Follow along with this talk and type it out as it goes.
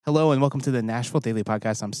Hello and welcome to the Nashville Daily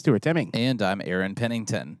Podcast. I'm Stuart Deming. And I'm Aaron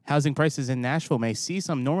Pennington. Housing prices in Nashville may see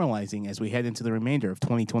some normalizing as we head into the remainder of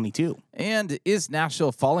 2022. And is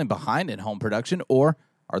Nashville falling behind in home production, or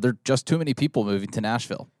are there just too many people moving to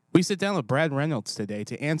Nashville? We sit down with Brad Reynolds today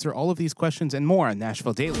to answer all of these questions and more on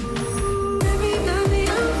Nashville Daily.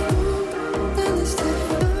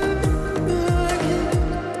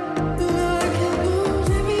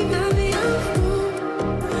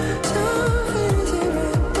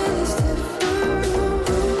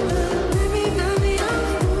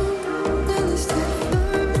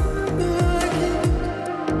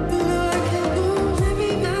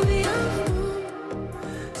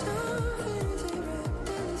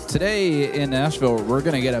 Today in Nashville, we're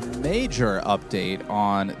going to get a major update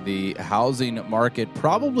on the housing market,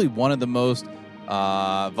 probably one of the most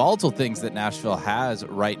volatile things that Nashville has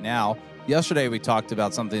right now. Yesterday, we talked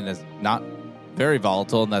about something that's not very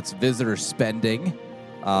volatile, and that's visitor spending.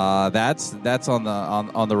 That's on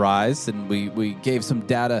the rise, and we gave some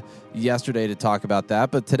data yesterday to talk about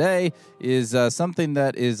that. But today is something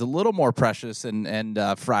that is a little more precious and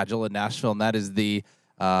fragile in Nashville, and that is the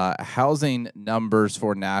housing numbers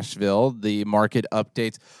for Nashville, the market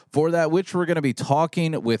updates for that, which we're going to be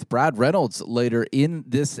talking with Brad Reynolds later in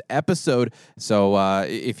this episode. So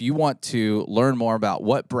if you want to learn more about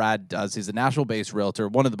what Brad does, he's a Nashville-based realtor,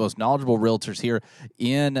 one of the most knowledgeable realtors here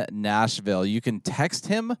in Nashville. You can text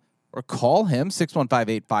him or call him,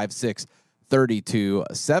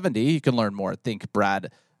 615-856-3270. You can learn more at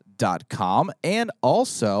thinkbrad.com. And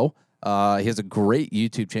also, he has a great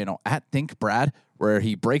YouTube channel at ThinkBrad, where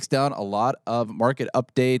he breaks down a lot of market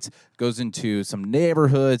updates, goes into some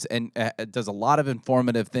neighborhoods, and does a lot of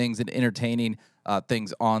informative things and entertaining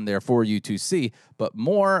things on there for you to see. But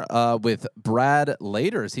more with Brad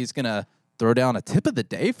later, as he's going to throw down a tip of the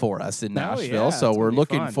day for us in Nashville. So we're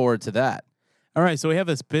looking forward to that. All right, so we have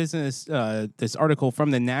this this article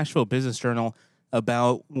from the Nashville Business Journal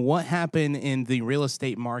about what happened in the real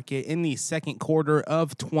estate market in the second quarter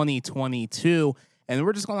of 2022. And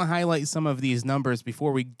we're just going to highlight some of these numbers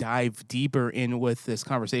before we dive deeper in with this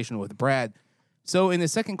conversation with Brad. So in the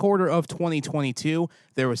second quarter of 2022,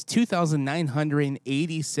 there was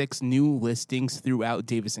 2,986 new listings throughout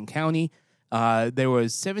Davidson County. There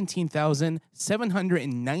was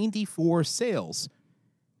 17,794 sales.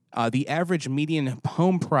 The average median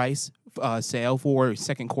home price sale for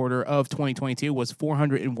second quarter of 2022 was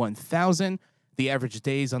 $401,000. The average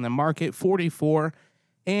days on the market, 44.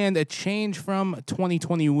 And a change from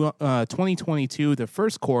 2022, the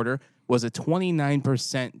first quarter, was a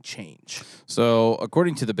 29% change. So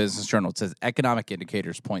according to the Business Journal, it says economic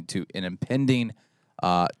indicators point to an impending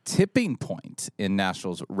tipping point in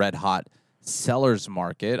Nashville's red-hot sellers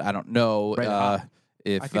market. I don't know if I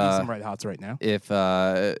could use some red hots right now. If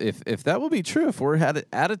that will be true, if we're at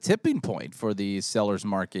a tipping point for the sellers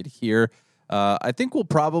market here, I think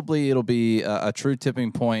it'll be a true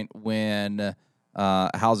tipping point when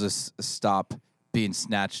houses stop being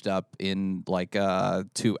snatched up in like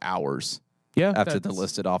 2 hours. Yeah, after they're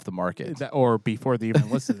listed off the market, or before they're even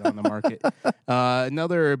listed on the market.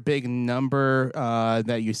 Another big number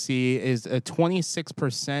that you see is a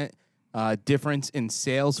 26% difference in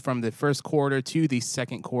sales from the first quarter to the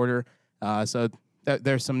second quarter. So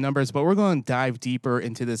there's some numbers, but we're going to dive deeper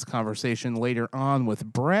into this conversation later on with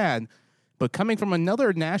Brad. But coming from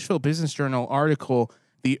another Nashville Business Journal article,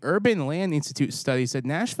 the Urban Land Institute study said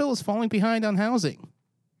Nashville is falling behind on housing.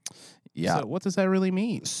 Yeah. So what does that really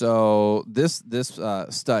mean? So this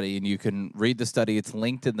study, and you can read the study, it's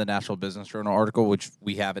linked in the Nashville Business Journal article, which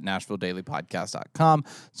we have at NashvilleDailyPodcast.com,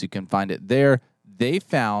 so you can find it there. They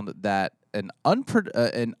found that an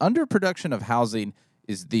underproduction of housing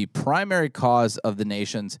is the primary cause of the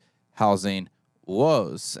nation's housing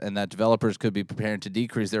woes, and that developers could be preparing to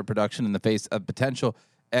decrease their production in the face of potential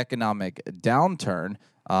economic downturn,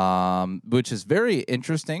 which is very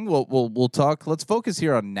interesting. We'll talk. Let's focus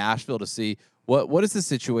here on Nashville to see what is the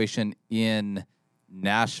situation in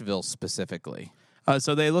Nashville specifically.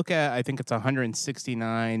 So they look at, I think it's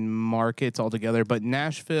 169 markets altogether, but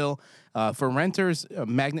Nashville, for renters,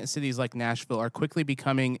 magnet cities like Nashville are quickly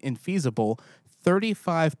becoming infeasible.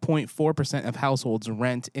 35.4% of households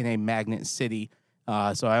rent in a magnet city.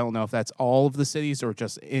 So I don't know if that's all of the cities or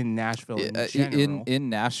just in Nashville in general. In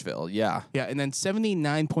Nashville, yeah. Yeah, and then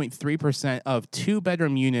 79.3% of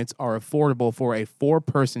two-bedroom units are affordable for a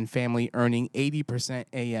four-person family earning 80%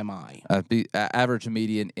 AMI. The average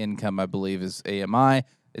median income, I believe, is AMI.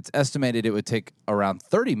 It's estimated it would take around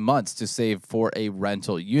 30 months to save for a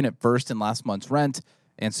rental unit, first and last month's rent,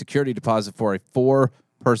 and security deposit for a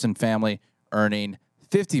four-person family earning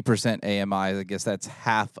 50% AMI. I guess that's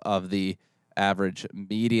half of the average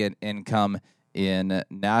median income in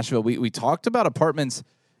Nashville. We talked about apartments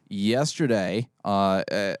yesterday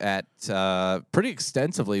at pretty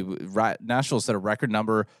extensively. Nashville set a record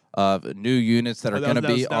number of new units that are going to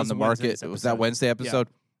be on the market. Was that Wednesday episode?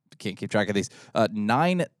 Yeah. Can't keep track of these.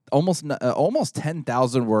 Almost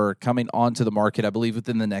 10,000 were coming onto the market, I believe,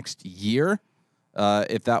 within the next year.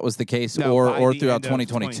 If that was the case, or throughout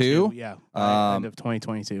 2022. Yeah, end of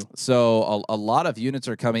 2022. So a lot of units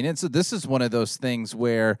are coming in. So this is one of those things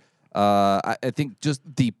where I think just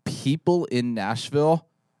the people in Nashville,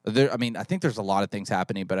 I think there's a lot of things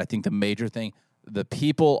happening, but I think the major thing, the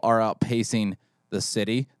people are outpacing the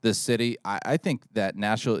city. The city, I think that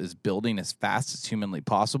Nashville is building as fast as humanly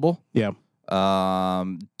possible. Yeah.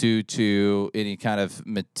 Due to any kind of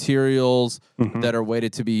materials that are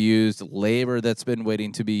waited to be used, labor that's been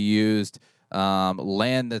waiting to be used,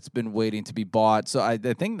 land that's been waiting to be bought. So I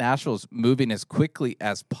think Nashville's moving as quickly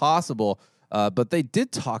as possible. But they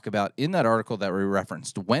did talk about in that article that we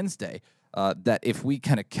referenced Wednesday that if we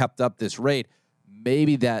kind of kept up this rate,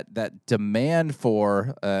 maybe that demand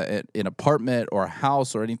for an apartment or a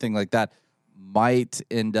house or anything like that might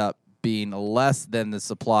end up being less than the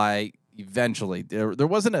supply eventually. There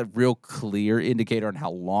wasn't a real clear indicator on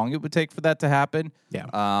how long it would take for that to happen.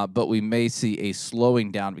 Yeah. But we may see a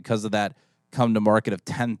slowing down because of that come to market of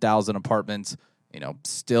 10,000 apartments.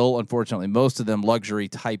 Still, unfortunately, most of them luxury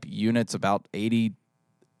type units, about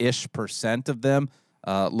 80-ish% of them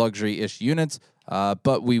luxury-ish units.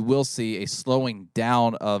 But we will see a slowing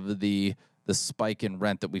down of the spike in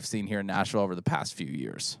rent that we've seen here in Nashville over the past few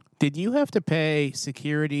years. Did you have to pay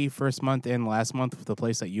security first month and last month for the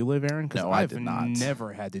place that you live, Aaron? No, I did not. I've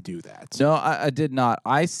never had to do that. No, I did not.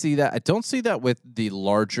 I see that. I don't see that with the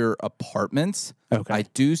larger apartments. Okay. I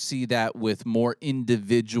do see that with more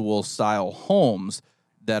individual style homes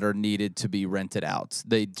that are needed to be rented out.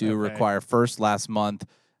 They do require first, last month,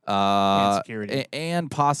 and security,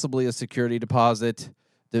 and possibly a security deposit.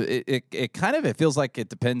 It feels like it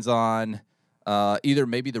depends on either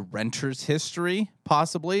maybe the renter's history,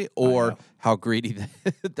 possibly, or how greedy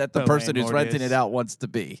that the person who's renting it out wants to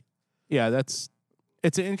be. Yeah,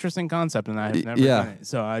 it's an interesting concept, and I have never done it.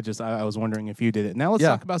 So I was wondering if you did it. Now let's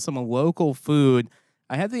talk about some local food.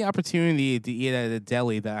 I had the opportunity to eat at a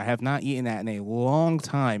deli that I have not eaten at in a long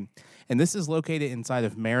time, and this is located inside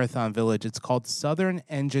of Marathon Village. It's called Southern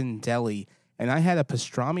Engine Deli, and I had a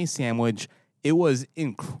pastrami sandwich. It was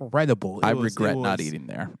incredible. I regret not eating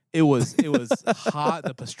there. It was hot.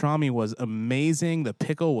 The pastrami was amazing. The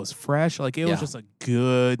pickle was fresh. It was just a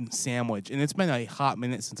good sandwich. And it's been a hot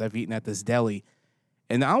minute since I've eaten at this deli.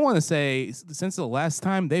 And I want to say, since the last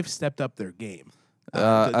time, they've stepped up their game.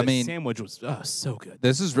 The sandwich was so good.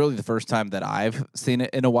 This is really the first time that I've seen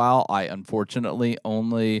it in a while. I unfortunately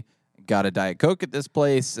only got a Diet Coke at this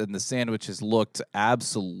place, and the sandwiches looked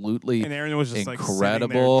absolutely incredible. And Aaron was just sitting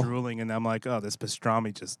there drooling, and I'm like, oh, this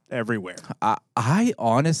pastrami just everywhere. I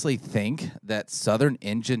honestly think that Southern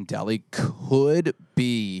Engine Deli could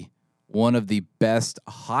be one of the best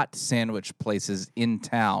hot sandwich places in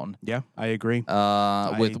town. Yeah, I agree.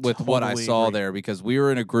 With what I saw there, because we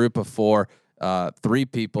were in a group of 4, 3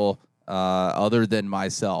 people, other than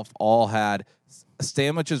myself, all had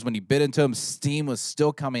sandwiches. When you bit into them, steam was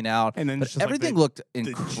still coming out, and then everything looked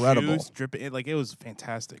incredible. The juice dripping, it was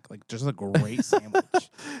fantastic. Just a great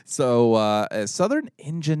sandwich. So, Southern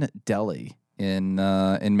Engine Deli in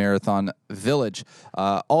Marathon Village.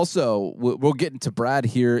 Also, we'll get into Brad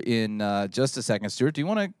here in just a second. Stuart, do you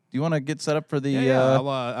want to get set up for the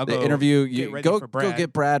I'll the go interview? Go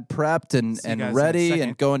get Brad prepped and ready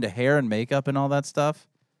and go into hair and makeup and all that stuff.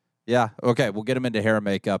 Yeah. Okay. We'll get him into hair and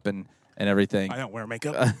makeup and everything. I don't wear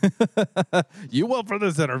makeup. You will for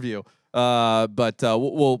this interview. But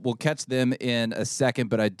we'll catch them in a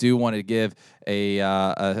second. But I do want to give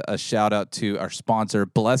a shout out to our sponsor,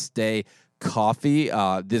 Blessed Day Coffee.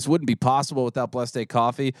 This wouldn't be possible without Blessed Day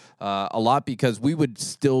Coffee. A lot because we would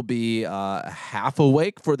still be half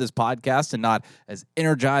awake for this podcast and not as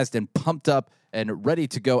energized and pumped up and ready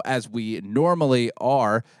to go as we normally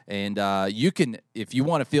are. And you can, if you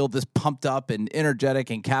want to feel this pumped up and energetic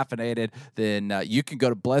and caffeinated, then you can go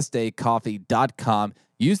to blesseddaycoffee.com.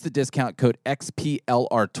 Use the discount code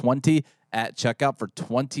XPLR20 at checkout for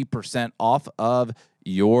 20% off of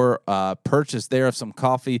your purchase there of some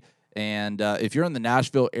coffee. And if you're in the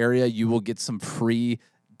Nashville area, you will get some free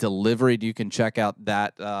delivery. You can check out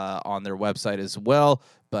that on their website as well.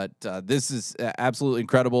 But this is absolutely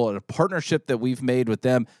incredible. And a partnership that we've made with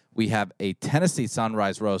them. We have a Tennessee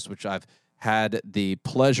Sunrise Roast, which I've had the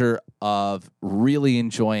pleasure of really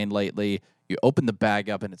enjoying lately. You open the bag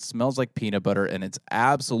up and it smells like peanut butter, and it's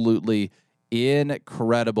absolutely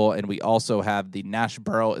incredible. And we also have the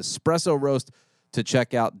Nashboro Espresso Roast to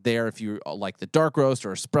check out there if you like the dark roast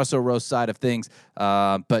or espresso roast side of things.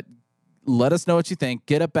 But let us know what you think.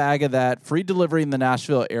 Get a bag of that. Free delivery in the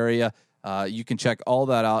Nashville area. You can check all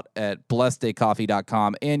that out at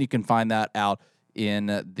blesseddaycoffee.com, and you can find that out in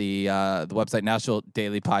the website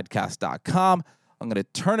NashvilleDailyPodcast.com. I'm going to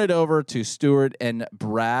turn it over to Stuart and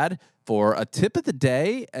Brad for a tip of the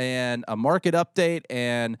day and a market update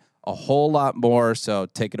and a whole lot more. So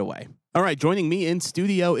take it away. All right, joining me in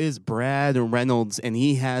studio is Brad Reynolds, and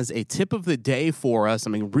he has a tip of the day for us.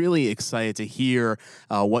 I'm really excited to hear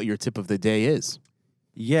what your tip of the day is.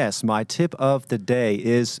 Yes, my tip of the day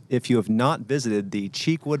is if you have not visited the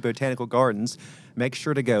Cheekwood Botanical Gardens, make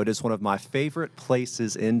sure to go. It is one of my favorite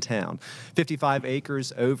places in town. 55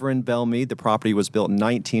 acres over in Belmead. The property was built in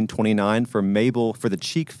 1929 for the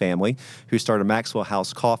Cheek family, who started Maxwell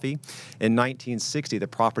House Coffee. In 1960, the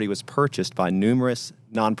property was purchased by numerous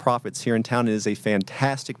nonprofits here in town. It is a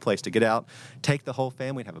fantastic place to get out, take the whole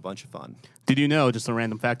family, and have a bunch of fun. Did you know, just a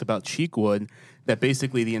random fact about Cheekwood, that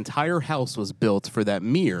basically the entire house was built for that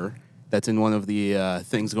mirror that's in one of the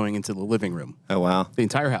things going into the living room? Oh, wow. The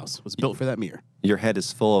entire house was built for that mirror. Your head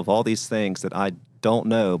is full of all these things that I don't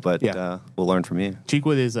know, but we'll learn from you.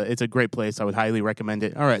 Cheekwood it's a great place. I would highly recommend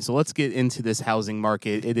it. All right, so let's get into this housing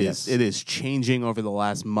market. It is changing over the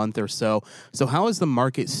last month or so. So how has the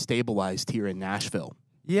market stabilized here in Nashville?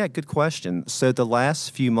 Yeah, good question. So the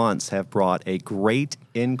last few months have brought a great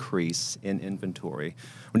increase in inventory.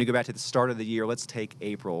 When you go back to the start of the year, let's take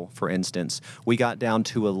April, for instance. We got down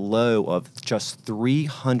to a low of just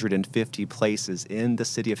 350 places in the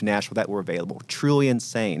city of Nashville that were available. Truly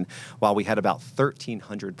insane, while we had about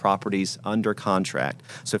 1,300 properties under contract.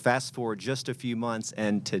 So fast forward just a few months,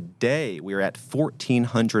 and today we're at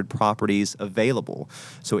 1,400 properties available.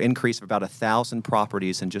 So increase of about 1,000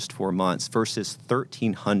 properties in just 4 months versus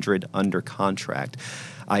 1,300 under contract.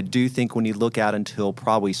 I do think when you look out until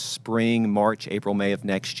probably spring, March, April, May of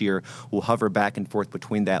next year, we'll hover back and forth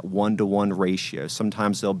between that 1-to-1 ratio.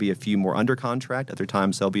 Sometimes there'll be a few more under contract. Other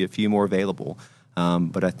times there'll be a few more available.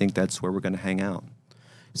 But I think that's where we're going to hang out.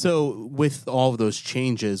 So with all of those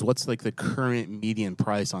changes, what's like the current median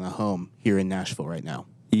price on a home here in Nashville right now?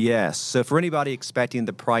 Yes. So for anybody expecting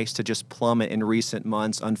the price to just plummet in recent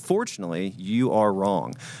months, unfortunately, you are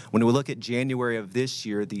wrong. When we look at January of this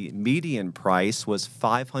year, the median price was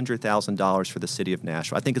 $500,000 for the city of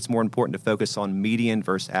Nashville. I think it's more important to focus on median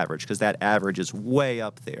versus average because that average is way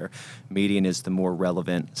up there. Median is the more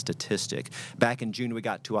relevant statistic. Back in June, we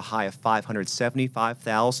got to a high of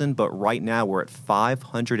 $575,000, but right now we're at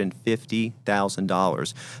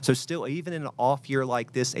 $550,000. So still, even in an off year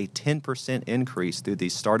like this, a 10% increase through the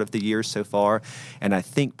start of the year so far, and I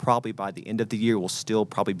think probably by the end of the year will still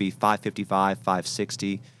probably be 555,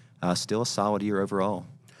 560, still a solid year overall.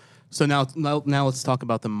 So now let's talk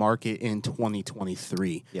about the market in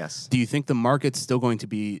 2023. Yes. Do you think the market's still going to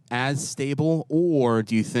be as stable, or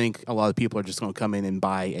do you think a lot of people are just going to come in and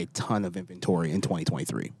buy a ton of inventory in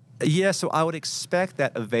 2023? Yeah, so I would expect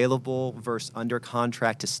that available versus under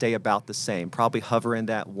contract to stay about the same, probably hover in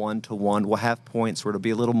that 1-to-1. We'll have points where it'll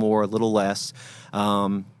be a little more, a little less.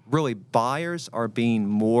 Really, buyers are being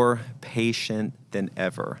more patient than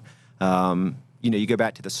ever. You go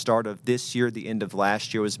back to the start of this year, the end of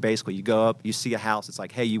last year was basically you go up, you see a house, it's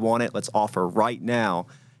like, hey, you want it? Let's offer right now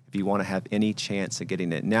if you want to have any chance of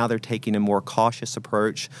getting it. Now they're taking a more cautious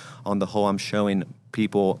approach. On the whole, I'm showing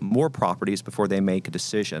people more properties before they make a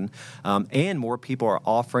decision, and more people are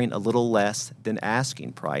offering a little less than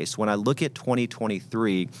asking price. When I look at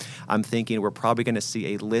 2023, I'm thinking we're probably going to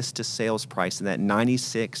see a list to sales price in that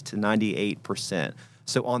 96 to 98%.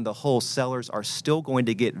 So on the whole, sellers are still going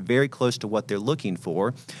to get very close to what they're looking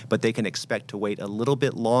for, but they can expect to wait a little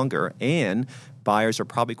bit longer, and buyers are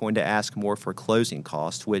probably going to ask more for closing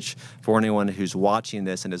costs, which for anyone who's watching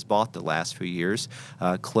this and has bought the last few years,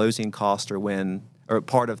 closing costs are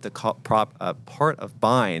part of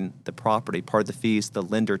buying the property, part of the fees the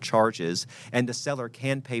lender charges, and the seller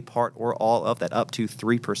can pay part or all of that, up to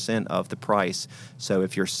 3% of the price. So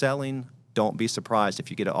if you're selling, don't be surprised if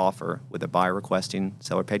you get an offer with a buyer requesting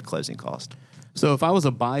seller paid closing cost. So if I was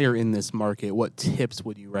a buyer in this market, what tips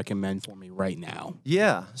would you recommend for me right now?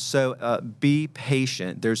 Yeah, so be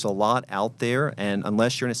patient. There's a lot out there, and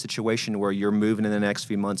unless you're in a situation where you're moving in the next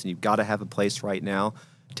few months and you've got to have a place right now,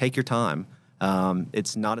 take your time.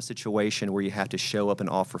 It's not a situation where you have to show up and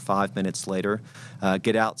offer 5 minutes later.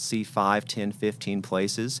 Get out, see 5, 10, 15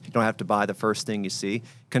 places. You don't have to buy the first thing you see.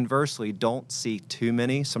 Conversely, don't see too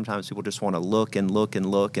many. Sometimes people just want to look and look and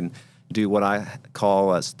look, and do what I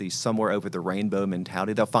call the somewhere over the rainbow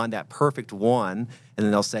mentality. They'll find that perfect one, and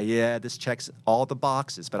then they'll say, yeah, this checks all the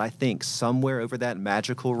boxes. But I think somewhere over that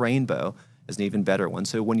magical rainbow is an even better one.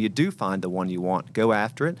 So when you do find the one you want, go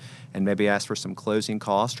after it and maybe ask for some closing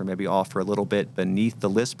cost or maybe offer a little bit beneath the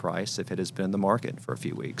list price if it has been in the market for a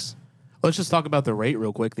few weeks. Let's just talk about the rate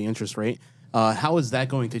real quick, the interest rate. How is that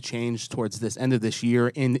going to change towards this end of this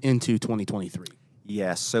year and into 2023?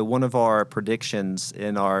 Yes. So one of our predictions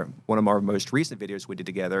in one of our most recent videos we did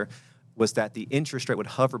together was that the interest rate would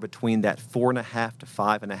hover between that 4.5% to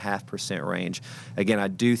 5.5% range. Again, I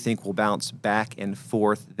do think we'll bounce back and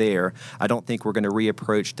forth there. I don't think we're going to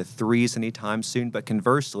reapproach the threes anytime soon, but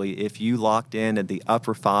conversely, if you locked in at the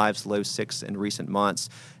upper fives, low six in recent months,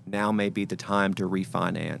 now may be the time to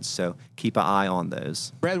refinance. So keep an eye on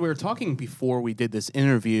those. Brad, we were talking before we did this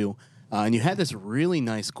interview, and you had this really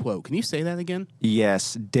nice quote. Can you say that again?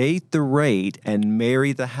 Yes, date the rate and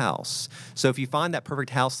marry the house. So if you find that perfect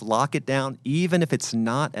house, lock it down, even if it's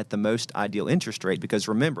not at the most ideal interest rate, because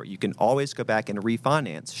remember, you can always go back and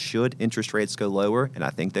refinance should interest rates go lower, and I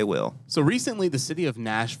think they will. So recently, the city of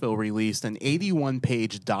Nashville released an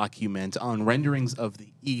 81-page document on renderings of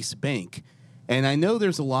the East Bank. And I know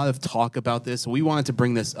there's a lot of talk about this. So we wanted to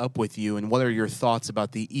bring this up with you. And what are your thoughts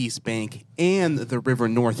about the East Bank and the River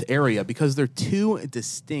North area? Because they're two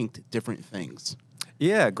distinct different things.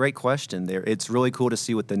 Yeah, great question there. It's really cool to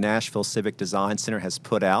see what the Nashville Civic Design Center has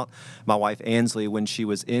put out. My wife, Ansley, when she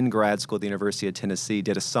was in grad school at the University of Tennessee,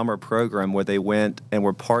 did a summer program where they went and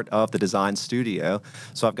were part of the design studio.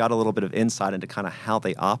 So I've got a little bit of insight into kind of how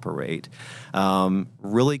they operate.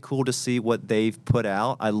 Really cool to see what they've put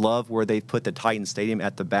out. I love where they've put the Titan Stadium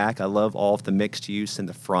at the back. I love all of the mixed use in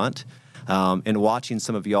the front. And watching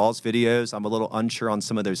some of y'all's videos, I'm a little unsure on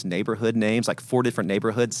some of those neighborhood names. Like 4 different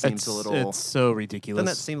neighborhoods seems a little... It's so ridiculous.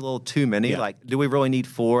 Doesn't that seem a little too many? Yeah. Like, do we really need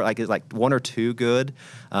 4? Like, is like 1 or 2 good?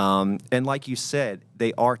 And like you said,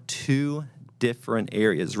 they are 2 different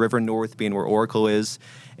areas. River North being where Oracle is,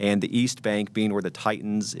 and the East Bank being where the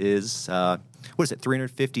Titans is. What is it,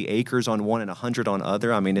 350 acres on one and 100 on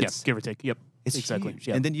other? I mean, it's... give or take. Yep. It's exactly. huge.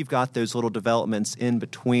 Yeah. And then you've got those little developments in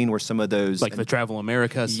between where some of those... Like the Travel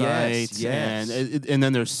America sites. Yes. And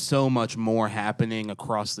then there's so much more happening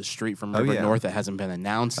across the street from River North that hasn't been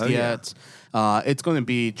announced yet. It's going to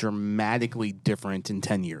be dramatically different in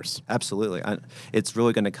 10 years. Absolutely. It's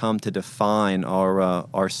really going to come to define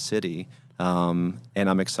our city. And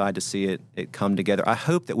I'm excited to see it come together. I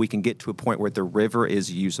hope that we can get to a point where the river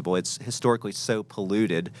is usable. It's historically so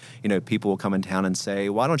polluted. You know, people will come in town and say,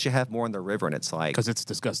 why don't you have more in the river? And it's like... Because it's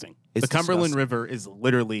disgusting. It's the Cumberland disgusting. River is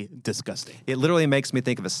literally disgusting. It literally makes me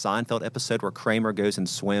think of a Seinfeld episode where Kramer goes and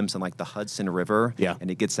swims in like the Hudson River. Yeah. And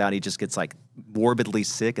he gets out, he just gets like morbidly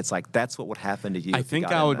sick. It's like, that's what would happen to you. I think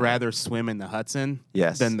I would rather swim in the Hudson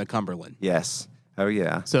than the Cumberland. Yes. Oh,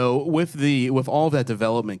 yeah. So with all of that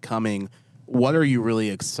development coming, what are you really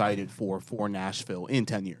excited for Nashville in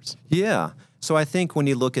 10 years? Yeah. So I think when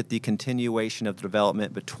you look at the continuation of the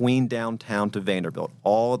development between downtown to Vanderbilt,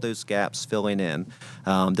 all of those gaps filling in,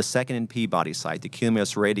 the second and Peabody site, the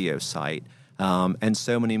Cumulus Radio site, and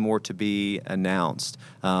so many more to be announced.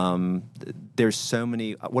 There's so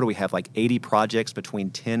many, what do we have, like 80 projects between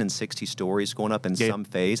 10 and 60 stories going up in some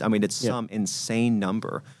phase? I mean, it's some insane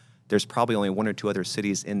number. There's probably only 1 or 2 other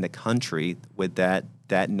cities in the country with that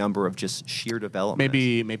number of just sheer development.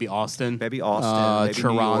 Maybe Austin. Maybe Austin. Maybe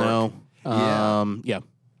Toronto. New York. Yeah.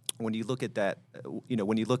 When you look at that,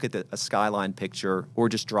 when you look at a skyline picture or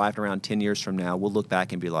just driving around 10 years from now, we'll look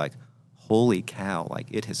back and be like, holy cow, like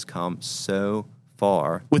it has come so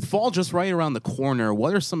far. With fall just right around the corner,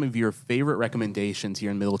 what are some of your favorite recommendations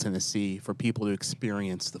here in Middle Tennessee for people to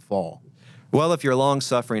experience the fall? Well, if you're a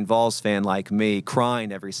long-suffering Vols fan like me,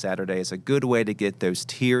 crying every Saturday is a good way to get those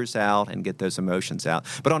tears out and get those emotions out.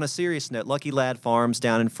 But on a serious note, Lucky Lad Farms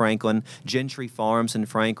down in Franklin, Gentry Farms in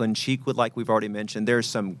Franklin, Cheekwood, like we've already mentioned, there's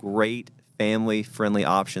some great family-friendly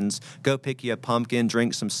options. Go pick you a pumpkin,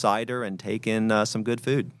 drink some cider, and take in some good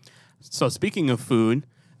food. So speaking of food,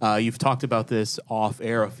 you've talked about this off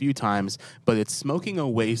air a few times, but it's Smoking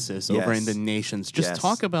Oasis over in the Nations. Just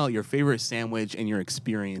talk about your favorite sandwich and your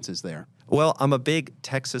experiences there. Well, I'm a big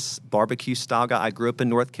Texas barbecue style guy. I grew up in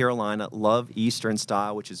North Carolina, love Eastern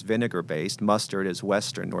style, which is vinegar based. Mustard is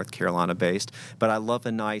Western North Carolina based. But I love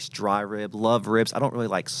a nice dry rib, love ribs. I don't really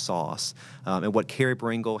like sauce. And what Kerry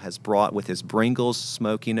Bringle has brought with his Bringle's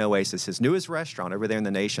Smoking Oasis, his newest restaurant over there in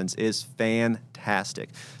the Nations, is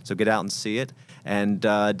fantastic. So get out and see it. And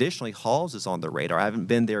additionally, Hall's is on the radar. I haven't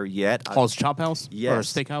been there yet. Hall's Chop House?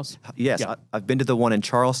 Yes. Or Steakhouse? Yes, Yeah. I've been to the one in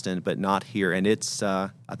Charleston, but not here. And it's I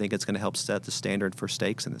think it's going to help set the standard for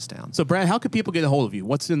steaks in this town. So, Brad, how can people get a hold of you?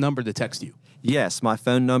 What's the number to text you? Yes, my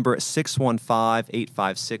phone number is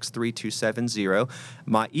 615-856-3270.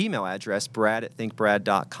 My email address,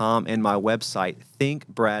 brad@thinkbrad.com, and my website,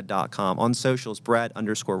 thinkbrad.com. On socials,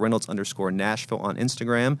 Brad_Reynolds_Nashville on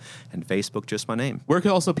Instagram, and Facebook, just my name. Where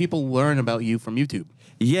can also people learn about you from YouTube?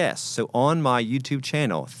 Yes, so on my YouTube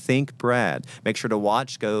channel, Think Brad. Make sure to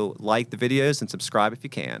watch, go like the videos, and subscribe if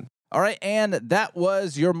you can. All right, and that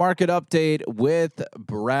was your market update with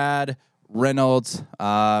Brad Reynolds.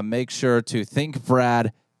 Make sure to think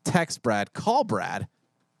Brad, text Brad, call Brad.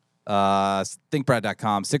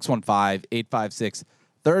 Thinkbrad.com,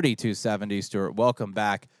 615-856-3270. Stuart, welcome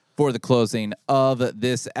back for the closing of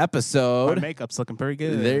this episode. My makeup's looking pretty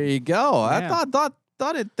good. There you go. Yeah. I thought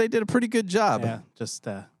they did a pretty good job. Yeah, just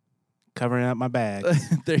covering up my bag.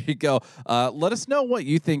 There you go. Let us know what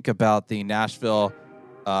you think about the Nashville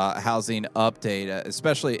housing update,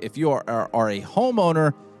 especially if you are a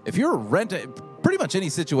homeowner. If you're renting, pretty much any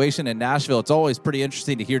situation in Nashville, it's always pretty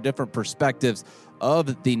interesting to hear different perspectives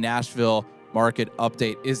of the Nashville market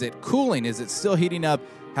update. Is it cooling? Is it still heating up?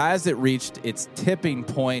 Has it reached its tipping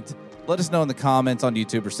point? Let us know in the comments on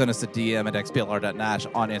YouTube or send us a DM at xplr.nash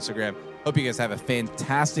on Instagram. Hope you guys have a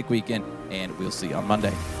fantastic weekend, and we'll see you on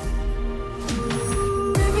Monday.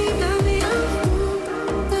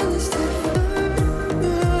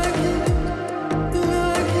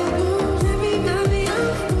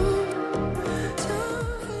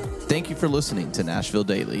 Thank you for listening to Nashville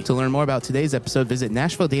Daily. To learn more about today's episode, visit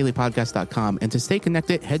NashvilleDailyPodcast.com. And to stay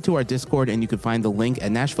connected, head to our Discord, and you can find the link at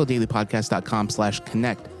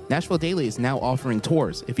NashvilleDailyPodcast.com/connect. Nashville Daily is now offering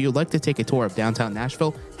tours. If you would like to take a tour of downtown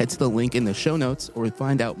Nashville, head to the link in the show notes or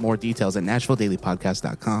find out more details at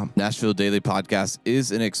NashvilleDailyPodcast.com. Nashville Daily Podcast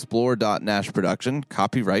is an Explore.Nash production,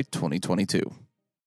 copyright 2022.